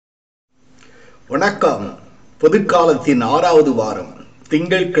வணக்கம். பொதுக்காலத்தின் 6வது வாரம்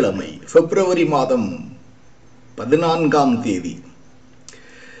திங்கட்கிழமை பிப்ரவரி மாதம் 14ஆம் தேதி.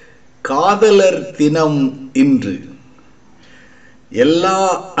 காதலர் தினம் இன்று. எல்லா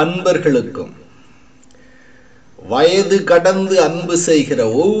அன்பர்களுக்கும், வயது கடந்து அன்பு செய்கிற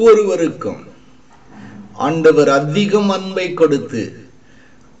ஒவ்வொருவருக்கும் ஆண்டவர் அதிகம் அன்பை கொடுத்து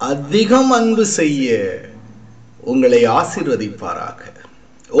அதிகம் அன்பு செய்ய உங்களை ஆசீர்வதிப்பாராக.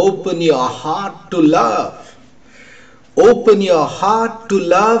 Open your heart to love. Open your heart to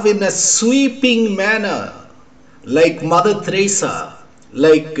love in a sweeping manner, like Mother Teresa,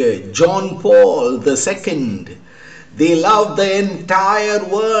 like John Paul II. They love the entire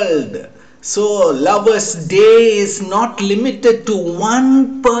world. So Lovers' Day is not limited to one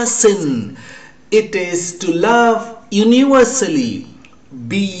person. It is to love universally,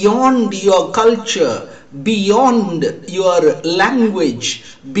 beyond your culture, beyond your language,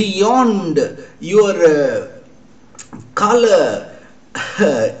 beyond your color,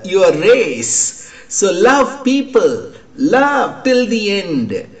 your race. So love people, love till the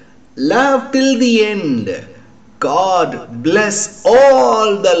end, love till the end. God bless all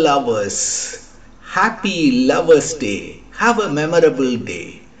the lovers. Happy Lovers' Day. Have a memorable day.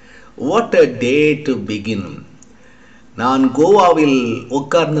 What a day to begin. நான் கோவாவில்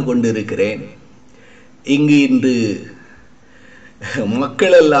உட்கார்ந்து கொண்டிருக்கிறேன். இங்கு இன்று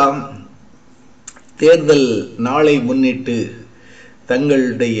மக்களெல்லாம் தேர்தல் நாளை முன்னிட்டு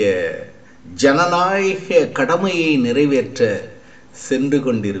தங்களுடைய ஜனநாயக கடமையை நிறைவேற்ற சென்று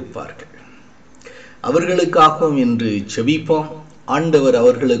கொண்டிருப்பார்கள். அவர்களுக்காகவும் இன்று செபிப்போம். ஆண்டவர்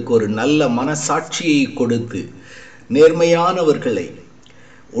அவர்களுக்கு ஒரு நல்ல மனசாட்சியை கொடுத்து நேர்மையானவர்களை,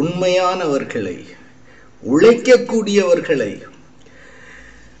 உண்மையானவர்களை, உழைக்கக்கூடியவர்களை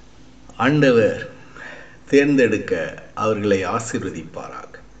ஆண்டவர் தேர்ந்தெடுக்க அவர்களை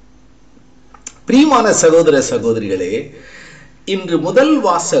ஆசீர்வதிப்பாராக. பிரியமான சகோதர சகோதரிகளே, இன்று முதல்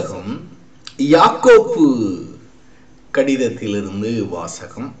வாசகம் யாக்கோப்பு கடிதத்திலிருந்து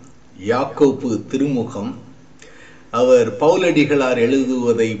வாசகம். யாக்கோப்பு திருமுகம். அவர் பவுலடிகளார்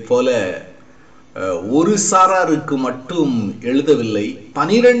எழுதுவதை போல ஒரு சாராருக்கு மட்டும் எழுதவில்லை.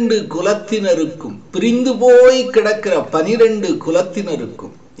 12 குலத்தினருக்கும், பிரிந்து போய் கிடக்கிற 12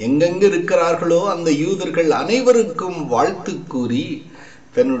 குலத்தினருக்கும், எங்கெங்கு இருக்கிறார்களோ அந்த யூதர்கள் அனைவருக்கும் வாழ்த்து கூறி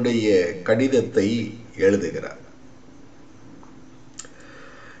தன்னுடைய கடிதத்தை எழுதுகிறார்.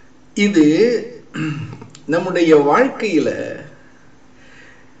 இது நம்முடைய வாழ்க்கையில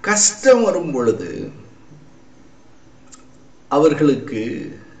கஷ்டம் வரும் பொழுது அவர்களுக்கு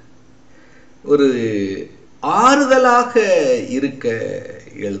ஒரு ஆறுதலாக இருக்க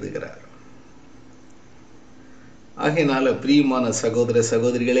எழுதுகிறார். ஆகையினால பிரியமான சகோதர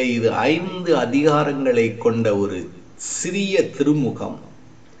சகோதரிகளே, இது 5 அதிகாரங்களை கொண்ட ஒரு சிறிய திருமுகம்.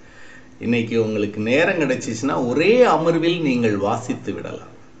 இன்னைக்கு உங்களுக்கு நேரம் கிடைச்சிச்சுன்னா ஒரே அமர்வில் நீங்கள் வாசித்து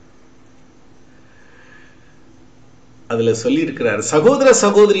விடலாம். அதுல சொல்லியிருக்கிறார், சகோதர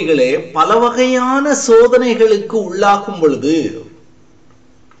சகோதரிகளே, பல வகையான சோதனைகளுக்கு உள்ளாகும் பொழுது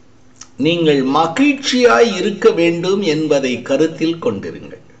நீங்கள் மகிழ்ச்சியாய் இருக்க வேண்டும் என்பதை கருத்தில்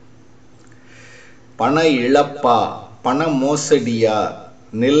கொண்டிருங்கள். பண இழப்பா, பண மோசடியா,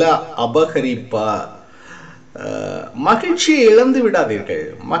 நில அபகரிப்பா, மகிழ்ச்சியை இழந்து விடாதீர்கள்.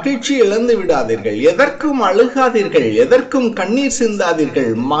 மகிழ்ச்சி இழந்து விடாதீர்கள். எதற்கும் அழுகாதீர்கள், எதற்கும் கண்ணீர்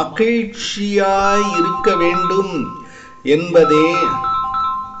சிந்தாதீர்கள். மகிழ்ச்சியாய் இருக்க வேண்டும் என்பதே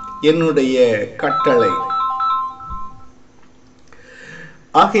என்னுடைய கட்டளை.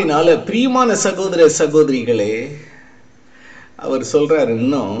 ஆகையினால பிரியமான சகோதர சகோதரிகளே, அவர் சொல்றார்,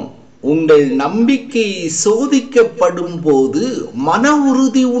 இன்னும் உங்கள் நம்பிக்கை சோதிக்கப்படும் போது மன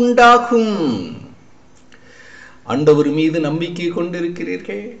உறுதி உண்டாகும். ஆண்டவர் மீது நம்பிக்கை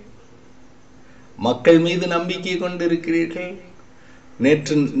கொண்டிருக்கிறீர்கள், மக்கள் மீது நம்பிக்கை கொண்டிருக்கிறீர்கள்.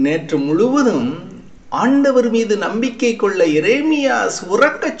 நேற்று முழுவதும் ஆண்டவர் மீது நம்பிக்கை கொள்ள எரேமியாஸ்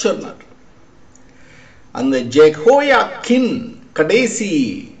உரக்கச் சொன்னார். அந்த ஜெகோயாக்கின் கடைசி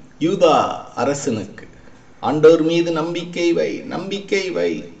யூதா அரசனுக்கு ஆண்டவர் மீது நம்பிக்கை வை, நம்பிக்கை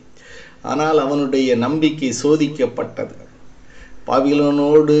வை. ஆனால் அவனுடைய நம்பிக்கை சோதிக்கப்பட்டது.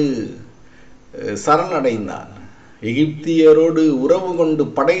 பாபிலோனோடு சரணடைந்தான், எகிப்தியரோடு உறவு கொண்டு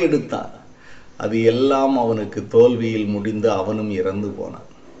படையெடுத்தான். அது எல்லாம் அவனுக்கு தோல்வியில் முடிந்து அவனும் இறந்து போனான்.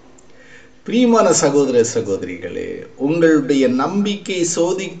 பிரியமான சகோதர சகோதரிகளே, உங்களுடைய நம்பிக்கை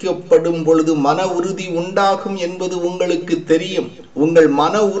சோதிக்கப்படும் பொழுது மன உறுதி உண்டாகும் என்பது உங்களுக்கு தெரியும். உங்கள்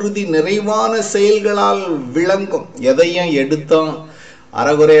மன உறுதி நிறைவான செயல்களால் விளங்கும். எதையும் எடுத்தோம்,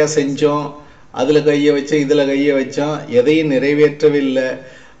 அறகுறையா செஞ்சோம், அதுல கையை வச்சோம், இதுல கையை வச்சோம், எதையும் நிறைவேற்றவில்லை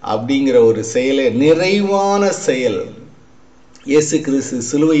அப்படிங்கிற ஒரு செயலை, நிறைவான செயல் இயேசு கிறிஸ்து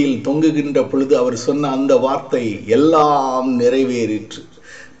சிலுவையில் தொங்குகின்ற பொழுது அவர் சொன்ன அந்த வார்த்தை, எல்லாம் நிறைவேறிற்று.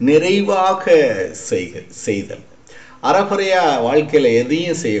 நிறைவாக செய்தல். அறகுறையா வாழ்க்கையில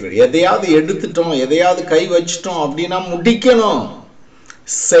எதையும் செய்யக்கூடாது. எதையாவது எடுத்துட்டோம், எதையாவது கை வச்சிட்டோம் அப்படின்னா முடிக்கணும்.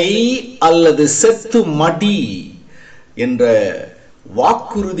 செய் அல்லது செத்து மடி என்ற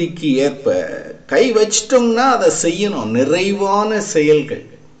வாக்குறுதிக்கு ஏற்ப கை வச்சிட்டோம்னா அதை செய்யணும். நிறைவான செயல்கள்.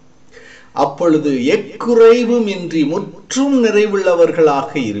 அப்பொழுது எக்குறைவும் இன்றி முற்றும்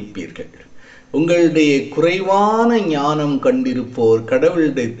நிறைவுள்ளவர்களாக இருப்பீர்கள். உங்களுடைய குறைவான ஞானம் கண்டிருப்போர்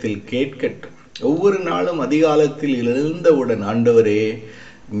கடவுளிடத்தில் கேட்கட்டும். ஒவ்வொரு நாளும் அதிகாலத்தில் எழுந்தவுடன், ஆண்டவரே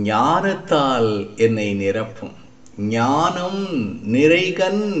ஞானத்தால் என்னை நிரப்பும், ஞானம்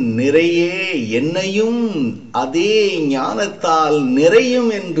நிறைகண் நிறையே என்னையும் அதே ஞானத்தால்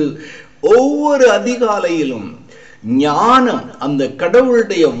நிறையும் என்று ஒவ்வொரு அதிகாலையிலும் ஞானம், அந்த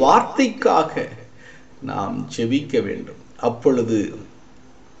கடவுளுடைய வார்த்தைக்காக நாம் ஜெபிக்க வேண்டும். அப்பொழுது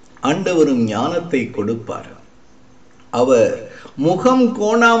ஆண்டவரும் ஞானத்தை கொடுப்பார். அவர் முகம்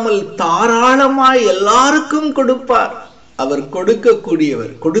கோணாமல் தாராளமாய் எல்லாருக்கும் கொடுப்பார். அவர்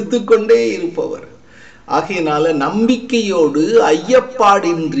கொடுக்கக்கூடியவர், கொடுத்து கொண்டே இருப்பவர். ஆகையினால நம்பிக்கையோடு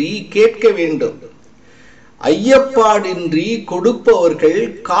ஐயப்பாடின்றி கேட்க வேண்டும். ஐயப்பாடின்றி கொடுப்பவர்கள்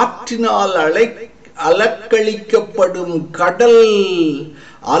காற்றினால் அலக்களிக்கப்படும் கடல்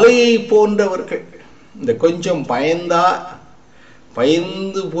அலையை போன்றவர்கள். இந்த கொஞ்சம்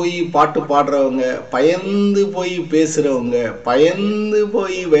பயந்து போய் பாட்டு பாடுறவங்க, பயந்து போய் பேசுறவங்க, பயந்து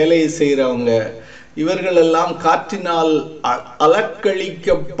போய் வேலையை செய்யறவங்க, இவர்களெல்லாம் காற்றினால்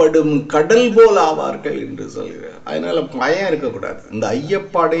அலக்களிக்கப்படும் கடல் போல் ஆவார்கள் என்று சொல்கிறார். அதனால பயம் இருக்கக்கூடாது, இந்த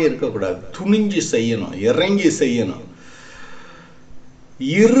ஐயப்பாடே இருக்கக்கூடாது. துணிஞ்சு செய்யணும், இறங்கி செய்யணும்.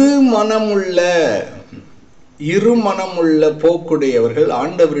 இரு மனமுள்ள போக்குடையவர்கள்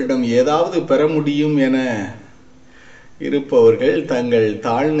ஆண்டவரிடம் ஏதாவது பெற முடியும் என இருப்பவர்கள் தங்கள்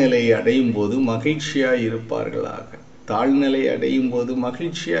தாழ்நிலை அடையும் போது மகிழ்ச்சியாய் இருப்பார்களாக. தாழ்நிலை அடையும் போது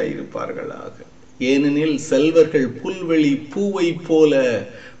மகிழ்ச்சியாய் இருப்பார்களாக. ஏனெனில் செல்வர்கள் புல்வெளி பூவை போல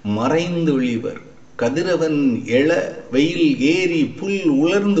மறைந்தொழிவர். கதிரவன் எழ வெயில் ஏறி புல்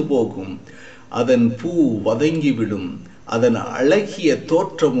உலர்ந்து போகும், அதன் பூ வதங்கிவிடும், அதன் அழகிய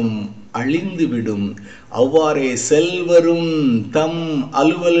தோற்றமும் அழிந்துவிடும். அவ்வாறே செல்வரும் தம்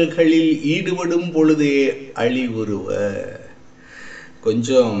அலுவல்களில் ஈடுபடும் பொழுதே அழிவுறுவர்.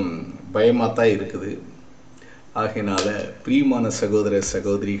 கொஞ்சம் பயமாத்தான் இருக்குது. ஆகையினால பிரியமான சகோதர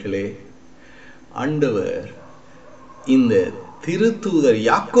சகோதரிகளே, ஆண்டவர் இந்த திருத்தூதர்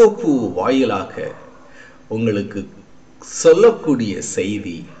யாக்கோப்பு வாயிலாக உங்களுக்கு சொல்லக்கூடிய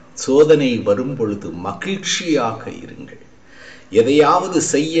செய்தி, சோதனை வரும் பொழுது மகிழ்ச்சியாக இருங்கள். எதையாவது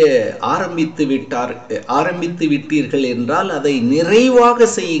செய்ய ஆரம்பித்து விட்டீர்கள் என்றால் அதை நிறைவாக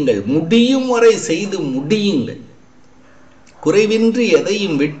செய்யுங்கள். முடியும் வரை செய்து முடியுங்கள். குறைவின்றி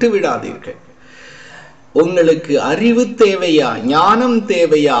எதையும் விட்டுவிடாதீர்கள். உங்களுக்கு அறிவு தேவையா, ஞானம்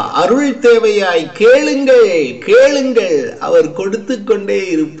தேவையா, அருள் தேவையாய் கேளுங்கள். அவர் கொடுத்து கொண்டே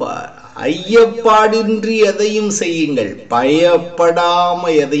இருப்பார். ஐயப்பாடின்றி எதையும் செய்யுங்கள், பயப்படாம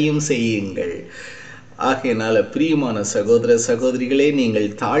எதையும் செய்யுங்கள். ஆகையினால பிரியமான சகோதர சகோதரிகளே, நீங்கள்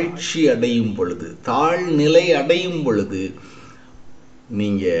தாழ்ச்சி அடையும் பொழுது, தாழ்நிலை அடையும் பொழுது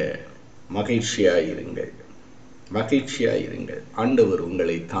நீங்க மகிழ்ச்சியாயிருங்கள். ஆண்டவர்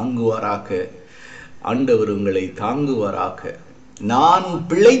உங்களை தாங்குவாராக. நான்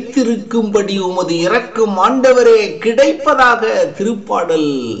பிழைத்திருக்கும்படி உமது இரக்கம் ஆண்டவரே கிடைப்பதாக.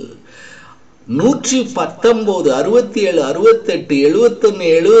 திருப்பாடல் 119, 67, 68,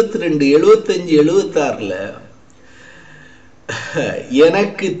 71, 72, 75, 76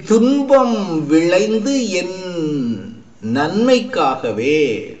 எனக்கு துன்பம் விளைந்து என் நன்மைக்காகவே,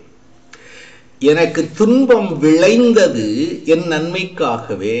 எனக்கு துன்பம் விளைந்தது என்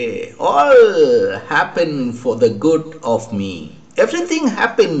நன்மைக்காகவே. All happen for the good of me. Everything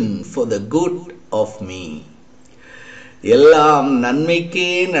happen for the good of me. எல்லாம்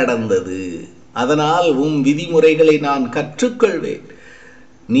நன்மைக்கே நடந்தது. அதனால் விதிமுறைகளை நான் கற்றுக்கொள்வேன்.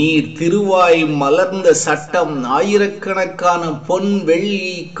 நீர் திருவாய் மலர்ந்த சட்டம் ஆயிரக்கணக்கான பொன்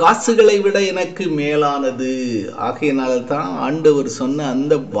வெள்ளி காசுகளை விட எனக்கு மேலானது. ஆகையினால்தான் ஆண்டவர் சொன்ன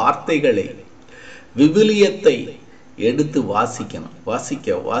அந்த வார்த்தைகளை, விவிலியத்தை எடுத்து வாசிக்கணும்.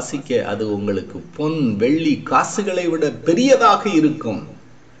 வாசிக்க அது உங்களுக்கு பொன் வெள்ளி காசுகளை விட பெரியதாக இருக்கும்.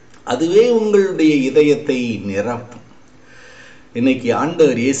 அதுவே உங்களுடைய இதயத்தை நிரப்பும். இன்னைக்கு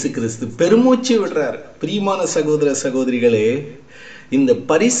ஆண்டவர் இயேசு கிறிஸ்து பெருமூச்சு விடுறார். பிரியமான சகோதர சகோதரிகளே, இந்த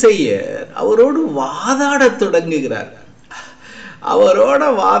பரிசேயர் அவரோடு வாதாட தொடங்குகிறார். அவரோட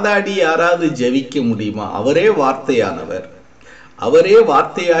வாதாடி யாராவது ஜெபிக்க முடியுமா? அவரே வார்த்தையானவர், அவரே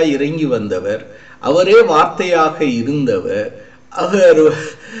வார்த்தையாய் இறங்கி வந்தவர், அவரே வார்த்தையாக இருந்தவர். அவர்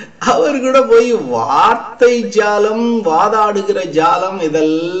அவர் கூட போய் வார்த்தை ஜாலம், வாதாடுகிற ஜாலம்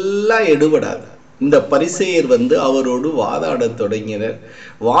இதெல்லாம் எடுபடாது. இந்த பரிசேயர் அவரோடு வாதாடத் தொடங்கினர்.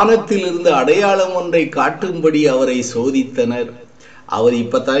 வானத்திலிருந்து அடையாளம் ஒன்றை காட்டும்படி அவரை சோதித்தனர். அவர்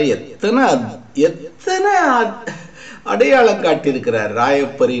இப்பதான் எத்தனை அடையாளம் காட்டியிருக்கிறார்.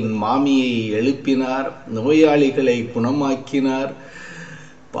 ராயப்பரின் மாமியை எழுப்பினார், நோயாளிகளை குணமாக்கினார்,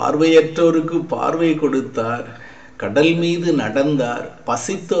 பார்வையற்றோருக்கு பார்வை கொடுத்தார், கடல் மீது நடந்தார்,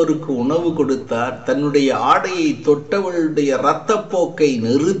 பசித்தோருக்கு உணவு கொடுத்தார், தன்னுடைய ஆடையை தொட்டவளுடைய இரத்தப்போக்கை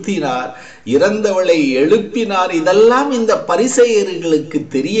நிறுத்தினார், இறந்தவளை எழுப்பினார். இதெல்லாம் இந்த பரிசேயர்களுக்கு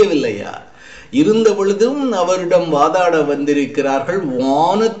தெரியவில்லையா? இருந்த பொழுதும் அவரிடம் வாதாட வந்திருக்கிறார்கள்.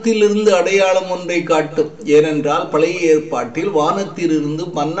 வானத்திலிருந்து அடையாளம் ஒன்றை காட்டும். ஏனென்றால் பழைய ஏற்பாட்டில் வானத்திலிருந்து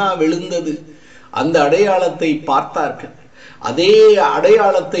மன்னா விழுந்தது. அந்த அடையாளத்தை பார்த்தார்கள். அதே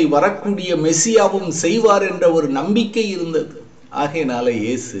அடையாளத்தை வரக்கூடிய மெசியாவும் செய்வார் என்ற ஒரு நம்பிக்கை இருந்தது. ஆகையினால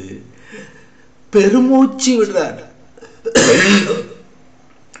இயேசு பெருமூச்சு விடுறார்.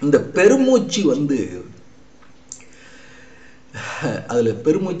 இந்த பெருமூச்சு அதுல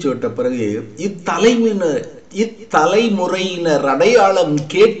பெருமூச்சு விட்ட பிறகு இத்தலைமுறையினர் அடையாளம்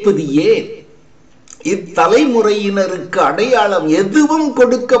கேட்பது ஏன்? இத்தலைமுறையினருக்கு அடையாளம் எதுவும்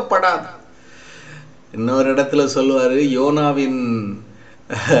கொடுக்கப்படாது. இன்னொரு இடத்துல சொல்லுவாரு, யோனாவின்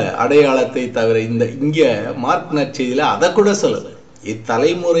அடையாளத்தை தவிர இங்க மார்க் நற்செய்தியில அதை கூட சொல்லல.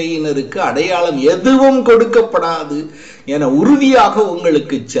 இத்தலைமுறையினருக்கு அடையாளம் எதுவும் கொடுக்கப்படாது என உறுதியாக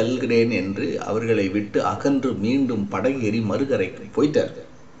உங்களுக்கு செல்கிறேன் என்று அவர்களை விட்டு அகன்று மீண்டும் படகேறி மறுகரைக்கு போயிட்டார்.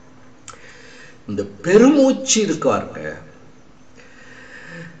 இந்த பெருமூச்சு இருக்காருங்க.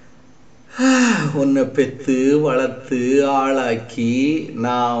 உன்னை பெத்து வளர்த்து ஆளாக்கி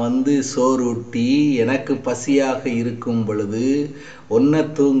நான் சோறுட்டி எனக்கு பசியாக இருக்கும் பொழுது உன்னை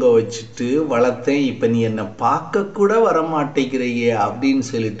தூங்க வச்சுட்டு வளர்த்தேன். இப்ப நீ என்னை பார்க்க கூட வரமாட்டேங்கிறையே அப்படின்னு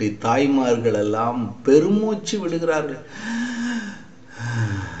சொல்லிட்டு தாய்மார்கள் எல்லாம் பெருமூச்சு விடுகிறார்கள்.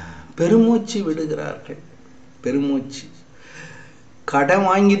 பெருமூச்சு விடுகிறார்கள். பெருமூச்சு. கடன்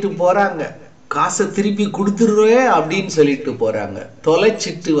வாங்கிட்டு போறாங்க, காசை திருப்பி கொடுத்துருவேன் அப்படின்னு சொல்லிட்டு போறாங்க.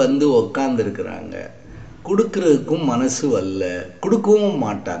 தொலைச்சிட்டு உக்காந்து இருக்கிறாங்க. கொடுக்கறதுக்கும் மனசு வரல, கொடுக்கவும்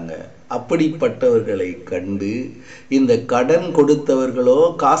மாட்டாங்க. அப்படிப்பட்டவர்களை கண்டு இந்த கடன் கொடுத்தவர்களோ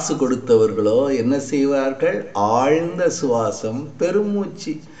காசு கொடுத்தவர்களோ என்ன செய்வார்கள்? ஆழ்ந்த சுவாசம்,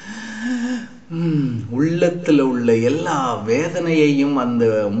 பெருமூச்சு. உள்ளத்துல உள்ள எல்லா வேதனையையும் அந்த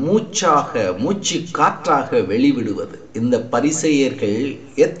மூச்சு காற்றாக வெளிவிடுவது. இந்த பரிசேயர்கள்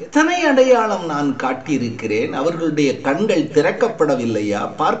எத்தனை அடையாளம் நான் காட்டியிருக்கிறேன், அவர்களுடைய கண்கள் திறக்கப்படவில்லையா?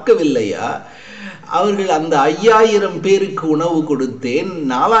 பார்க்கவில்லையா? அவர்கள் அந்த 5000 பேருக்கு உணவு கொடுத்தேன்,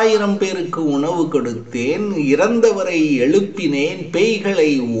 4000 பேருக்கு உணவு கொடுத்தேன், இறந்தவரை எழுப்பினேன்,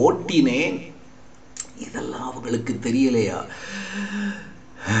 பேய்களை ஓட்டினேன், இதெல்லாம் அவங்களுக்கு தெரியலையா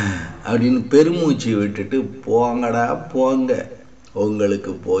அப்படின்னு பெருமூச்சு விட்டுட்டு போங்கடா போங்க,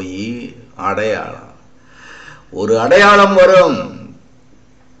 உங்களுக்கு போய் அடையாளம், ஒரு அடையாளம் வரும்.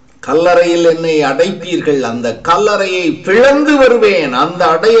 கல்லறையில் என்னை அடைப்பீர்கள், அந்த கல்லறையை பிளந்து வருவேன். அந்த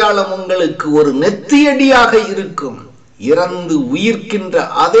அடையாளம் உங்களுக்கு ஒரு நெத்தியடியாக இருக்கும். இறந்து உயிர்க்கின்ற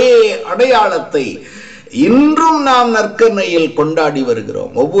அதே அடையாளத்தை இன்றும் நாம் நற்கருணையில் கொண்டாடி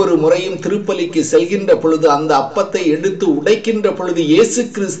வருகிறோம். ஒவ்வொரு முறையும் திருப்பலிக்கு செல்கின்ற பொழுது அந்த அப்பத்தை எடுத்து உடைக்கின்ற பொழுது இயேசு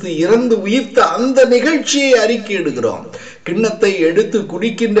கிறிஸ்து இறந்து உயிர்த்த அந்த நிகழ்ச்சியை அறிக்கையிடுகிறோம். கிண்ணத்தை எடுத்து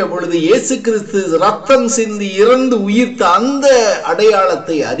குடிக்கின்ற பொழுது இயேசு கிறிஸ்து ரத்தம் சிந்தி இறந்து உயிர்த்த அந்த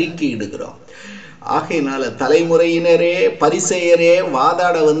அடையாளத்தை அறிக்கையிடுகிறோம். ஆகையினால தலைமுறையினரே, பரிசேயரே,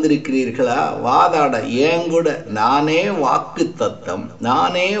 வாதாட வந்திருக்கிறீர்களா? வாதாட. ஏன் கூட நானே வாக்கு தத்தம்,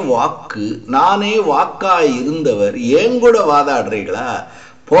 நானே வாக்கு, நானே வாக்காய் இருந்தவர், ஏன் கூட வாதாடுறீங்களா?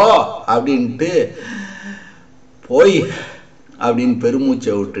 போ அப்படின்ட்டு போய் அப்படின்னு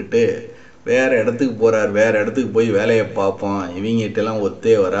பெருமூச்சை விட்டுட்டு வேற இடத்துக்கு போறார். வேற இடத்துக்கு போய் வேலையை பார்ப்போம், இவங்கிட்டெல்லாம்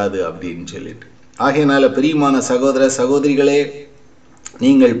ஒத்தே வராது அப்படின்னு சொல்லிட்டு. ஆகையினால பிரியமான சகோதர சகோதரிகளே,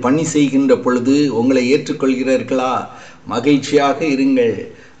 நீங்கள் பணி செய்கின்ற பொழுது உங்களை ஏற்றுக்கொள்கிறார்களா? மகிழ்ச்சியாக இருங்கள்,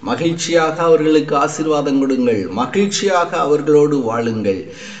 மகிழ்ச்சியாக அவர்களுக்கு ஆசீர்வாதம் கொடுங்கள், மகிழ்ச்சியாக அவர்களோடு வாழுங்கள்.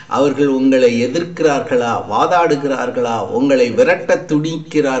 அவர்கள் உங்களை எதிர்க்கிறார்களா, வாதாடுகிறார்களா, உங்களை விரட்ட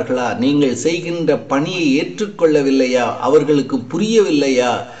துடிக்கிறார்களா, நீங்கள் செய்கின்ற பணியை ஏற்றுக்கொள்ளவில்லையா, அவர்களுக்கு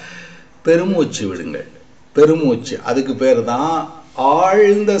புரியவில்லையா? பெருமூச்சு விடுங்கள். பெருமூச்சு, அதுக்கு பேர் தான்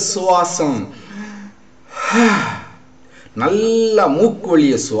ஆழ்ந்த சுவாசம். நல்லா மூக்கு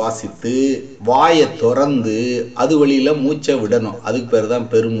வழியை சுவாசித்து வாயை திறந்து அது வழியில மூச்சை விடணும். அதுக்கு பேர் தான்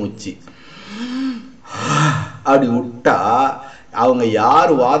பெருமூச்சு. அப்படி விட்டா அவங்க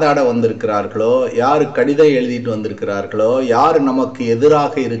யார் வாதாட வந்திருக்கிறார்களோ, யார் கடிதம் எழுதிட்டு வந்திருக்கிறார்களோ, யார் நமக்கு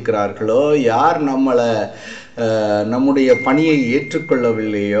எதிராக இருக்கிறார்களோ, யார் நம்மளை நம்முடைய பணியை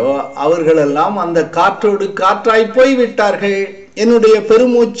ஏற்றுக்கொள்ளவில்லையோ அவர்களெல்லாம் அந்த காற்றோடு காற்றாய் போய்விட்டார்கள். என்னுடைய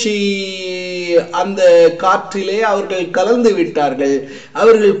பெருமூச்சு அந்த காற்றிலே அவர்கள் கலந்து விட்டார்கள்,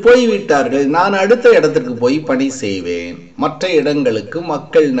 அவர்கள் போய்விட்டார்கள். நான் அடுத்த இடத்துக்கு போய் பணி செய்வேன். மற்ற இடங்களுக்கு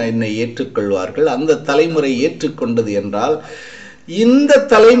மக்கள் என்னை ஏற்றுக்கொள்வார்கள். அந்த தலைமுறை ஏற்றுக்கொண்டது என்றால் இந்த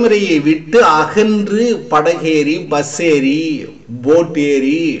தலைமுறையை விட்டு அகன்று படகேறி, பஸ் ஏறி, போட்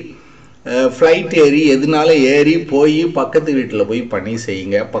ஏறி, ஃப்ளைட் ஏறி, எதுனால ஏறி போய் பக்கத்து வீட்டில் போய் பணி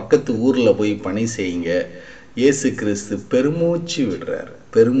செய்யுங்க, பக்கத்து ஊரில் போய் பணி செய்யுங்க. இயேசு கிறிஸ்து பெருமூச்சு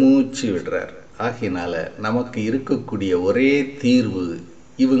விடுறார். ஆகையினால நமக்கு இருக்கக்கூடிய ஒரே தீர்வு,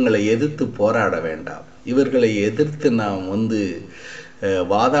 இவங்களை எதிர்த்து போராட வேண்டாம், இவர்களை எதிர்த்து நாம்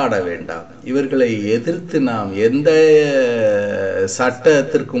வாதாட வேண்டாம், இவர்களை எதிர்த்து நாம் எந்த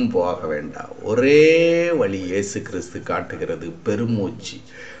சட்டத்திற்கும் போக வேண்டாம். ஒரே வழி இயேசு கிறிஸ்து காட்டுகிறது பெருமூச்சு.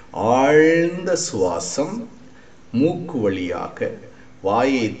 ஆழ்ந்த சுவாசம், மூக்கு வழியாக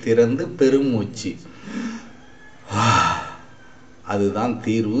வாயை திறந்து பெருமூச்சு. அதுதான்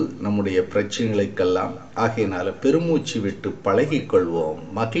தீர்வு நம்முடைய பிரச்சனைகளுக்கெல்லாம். ஆகையினால பெருமூச்சு விட்டு பழகிக்கொள்வோம்,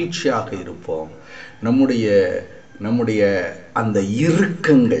 மகிழ்ச்சியாக இருப்போம். நம்முடைய அந்த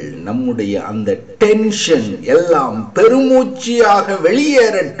இறுக்கங்கள், நம்முடைய அந்த டென்ஷன் எல்லாம் பெருமூச்சியாக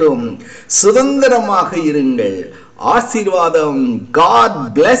வெளியேறட்டும். சுதந்திரமாக இருங்கள். ஆசீர்வாதம். God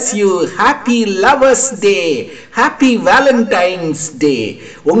bless you. Happy Lovers Day. Happy Valentine's Day.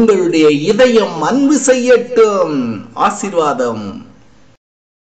 உங்களுடைய இதயம் அன்பு செய்யட்டும். ஆசீர்வாதம்.